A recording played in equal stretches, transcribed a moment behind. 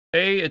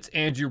Hey, it's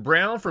Andrew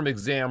Brown from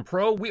Exam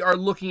Pro. We are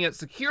looking at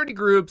security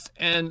groups,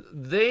 and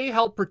they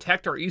help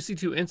protect our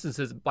EC2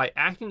 instances by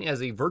acting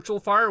as a virtual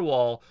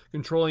firewall,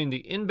 controlling the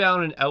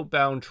inbound and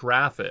outbound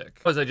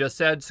traffic. As I just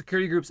said,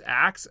 security groups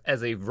acts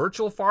as a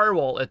virtual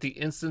firewall at the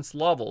instance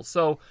level.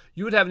 So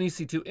you would have an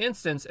EC2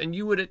 instance, and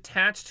you would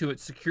attach to it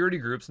security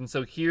groups. And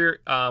so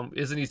here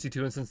is an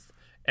EC2 instance,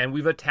 and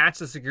we've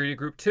attached a security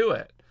group to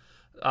it.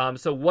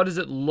 So what does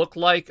it look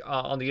like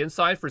on the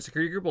inside for a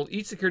security group? Well,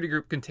 each security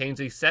group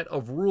contains a set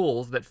of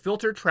rules that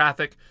filter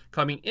traffic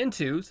coming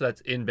into, so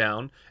that's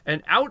inbound,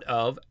 and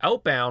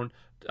outbound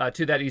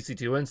to that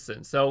EC2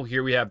 instance. So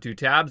here we have two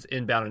tabs,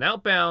 inbound and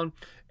outbound,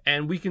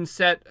 and we can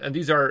set, and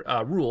these are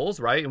rules,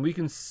 right? And we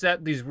can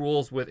set these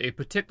rules with a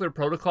particular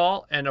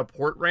protocol and a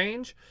port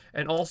range,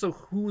 and also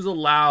who's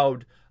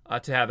allowed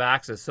to have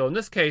access. So in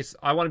this case,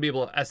 I want to be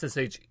able to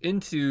SSH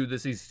into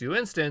this EC2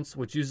 instance,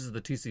 which uses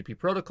the TCP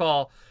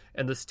protocol,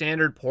 and the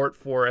standard port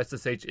for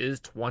SSH is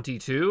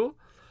 22.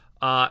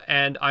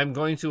 And I'm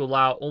going to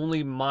allow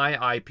only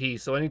my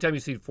IP. So anytime you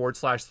see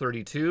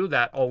 /32,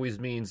 that always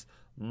means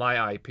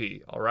my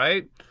IP, all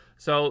right?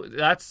 So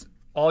that's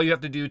all you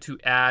have to do to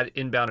add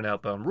inbound and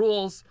outbound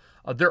rules.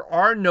 There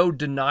are no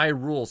deny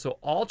rules, so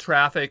all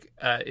traffic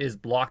is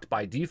blocked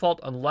by default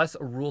unless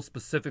a rule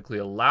specifically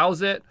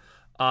allows it.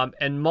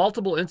 And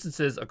multiple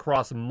instances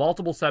across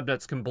multiple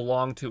subnets can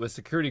belong to a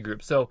security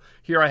group. So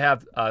here I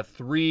have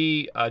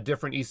three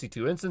different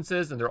EC2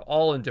 instances, and they're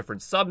all in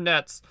different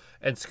subnets.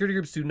 And security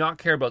groups do not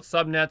care about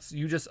subnets.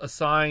 You just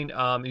assign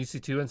an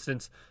EC2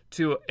 instance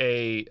to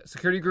a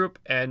security group,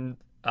 and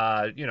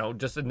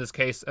just in this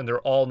case, and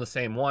they're all in the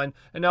same one.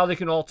 And now they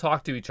can all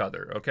talk to each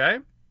other, okay?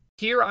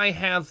 Here I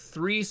have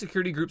three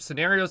security group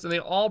scenarios, and they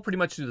all pretty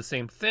much do the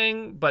same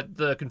thing, but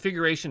the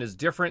configuration is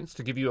different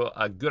to give you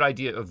a good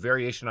idea of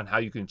variation on how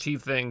you can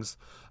achieve things.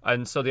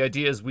 And so the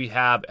idea is we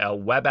have a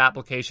web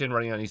application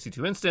running on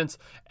EC2 instance,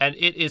 and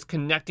it is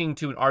connecting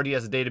to an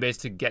RDS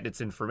database to get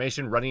its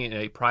information, running in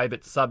a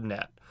private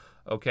subnet.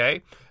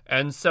 Okay,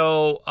 and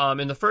so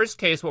in the first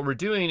case, what we're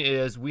doing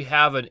is we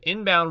have an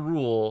inbound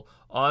rule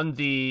on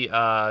the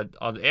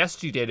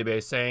SG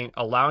database saying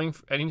allowing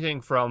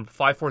anything from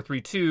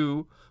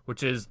 5432,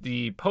 which is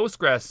the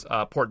Postgres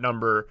port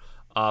number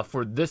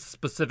for this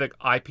specific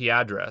IP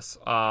address.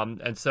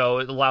 And so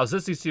it allows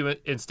this EC2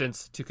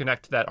 instance to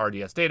connect to that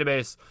RDS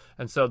database.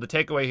 And so the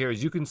takeaway here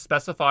is you can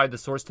specify the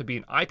source to be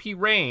an IP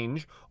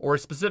range or a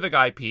specific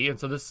IP. And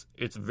so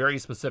it's very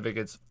specific.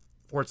 It's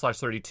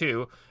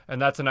 /32, and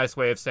that's a nice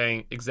way of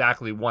saying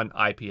exactly one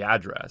IP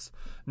address.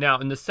 Now,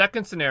 in the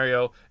second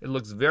scenario, it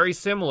looks very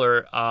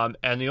similar,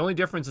 and the only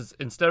difference is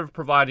instead of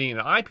providing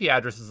an IP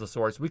address as the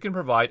source, we can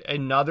provide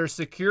another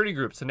security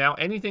group. So now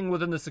anything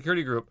within the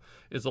security group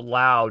is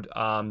allowed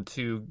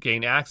to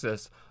gain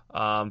access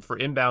for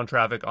inbound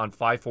traffic on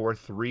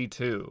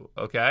 5432,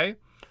 okay?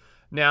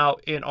 Now,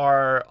 in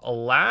our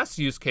last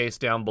use case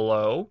down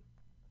below,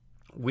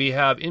 we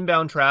have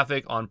inbound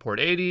traffic on port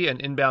 80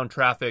 and inbound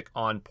traffic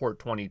on port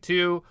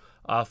 22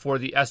 for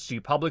the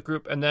SG public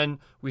group. And then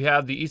we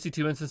have the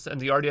EC2 instance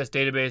and the RDS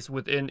database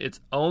within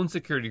its own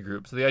security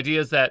group. So the idea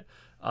is that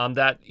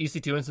that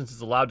EC2 instance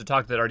is allowed to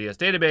talk to that RDS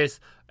database,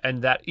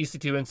 and that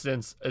EC2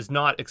 instance is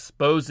not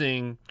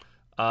exposing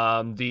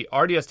the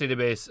RDS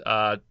database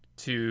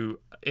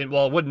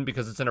well, it wouldn't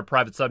because it's in a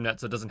private subnet,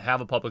 so it doesn't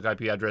have a public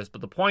IP address. But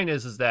the point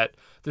is that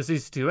this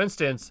EC2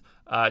 instance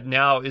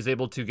now is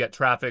able to get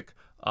traffic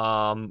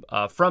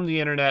from the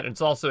internet, and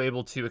it's also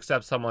able to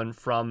accept someone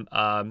from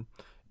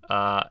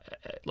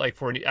like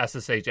for an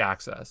SSH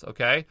access,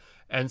 okay?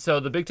 And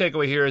so the big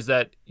takeaway here is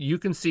that you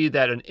can see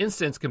that an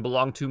instance can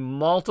belong to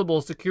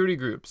multiple security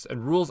groups,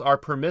 and rules are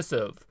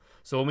permissive.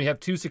 So when we have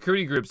two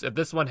security groups, if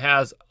this one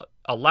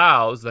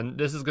allows, then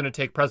this is going to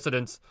take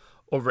precedence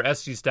over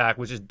SG Stack,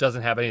 which just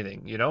doesn't have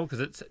anything, because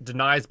it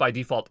denies by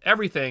default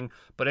everything,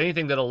 but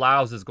anything that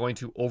allows is going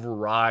to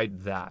override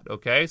that,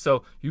 okay?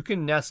 So you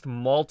can nest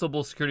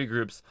multiple security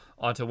groups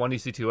onto one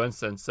EC2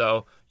 instance,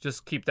 so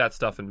just keep that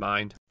stuff in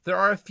mind. There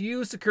are a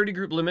few security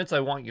group limits I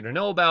want you to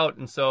know about,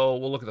 and so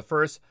we'll look at the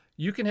first.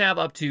 You can have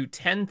up to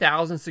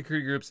 10,000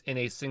 security groups in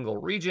a single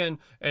region,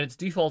 and it's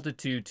defaulted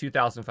to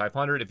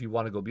 2,500. If you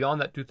want to go beyond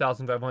that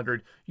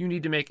 2,500, you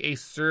need to make a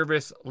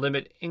service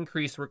limit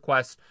increase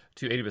request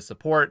to AWS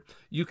support.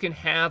 You can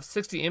have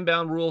 60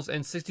 inbound rules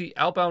and 60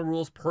 outbound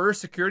rules per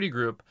security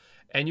group,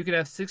 and you can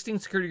have 16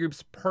 security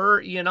groups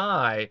per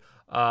ENI,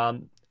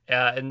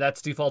 and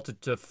that's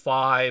defaulted to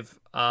 5.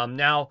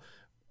 Now,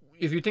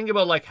 if you think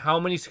about like how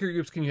many security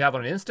groups can you have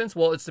on an instance,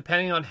 well, it's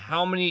depending on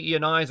how many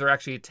ENIs are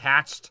actually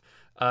attached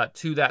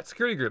to that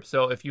security group.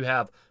 So if you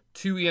have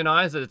 2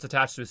 ENIs that it's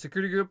attached to a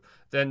security group,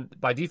 then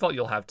by default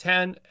you'll have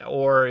 10,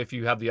 or if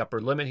you have the upper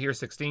limit here,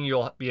 16,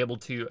 you'll be able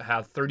to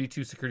have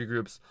 32 security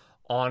groups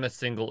on a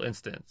single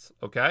instance,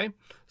 okay?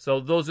 So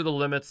those are the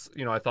limits,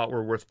 I thought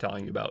were worth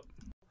telling you about.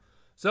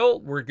 So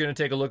we're going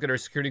to take a look at our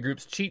security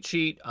groups cheat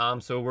sheet.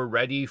 So we're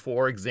ready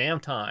for exam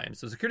time.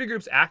 So security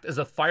groups act as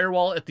a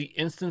firewall at the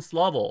instance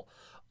level.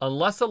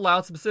 Unless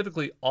allowed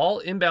specifically, all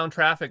inbound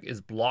traffic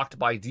is blocked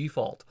by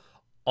default.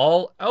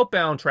 All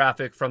outbound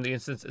traffic from the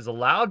instance is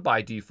allowed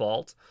by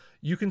default.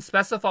 You can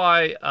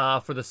specify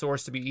for the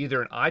source to be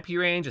either an IP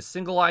range, a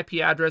single IP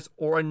address,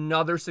 or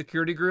another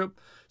security group.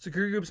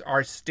 Security groups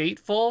are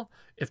stateful.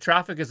 If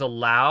traffic is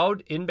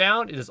allowed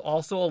inbound, it is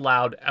also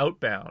allowed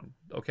outbound.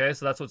 Okay,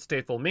 so that's what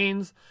stateful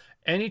means.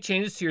 Any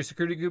changes to your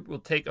security group will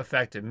take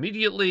effect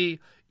immediately.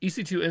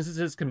 EC2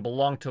 instances can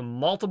belong to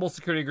multiple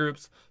security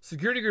groups.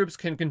 Security groups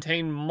can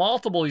contain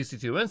multiple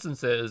EC2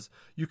 instances.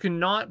 You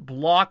cannot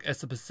block a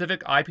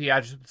specific IP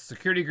address with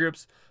security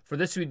groups. For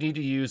this, we need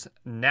to use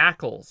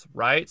NACLs,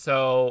 right?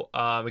 So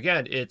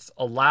again, it's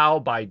allow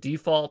by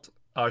default.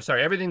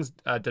 Everything's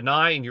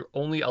deny and you're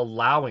only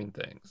allowing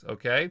things,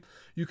 okay?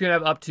 You can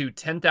have up to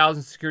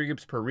 10,000 security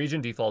groups per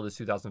region. Default is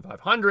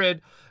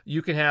 2,500.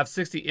 You can have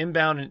 60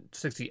 inbound and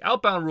 60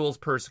 outbound rules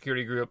per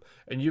security group,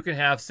 and you can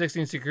have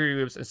 16 security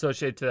groups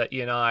associated to that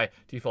ENI.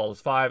 Default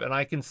is 5, and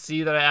I can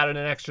see that I added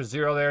an extra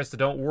 0 there, so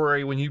don't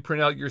worry. When you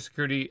print out your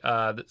security,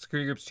 the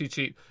security groups cheat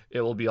sheet,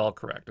 it will be all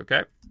correct,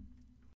 okay?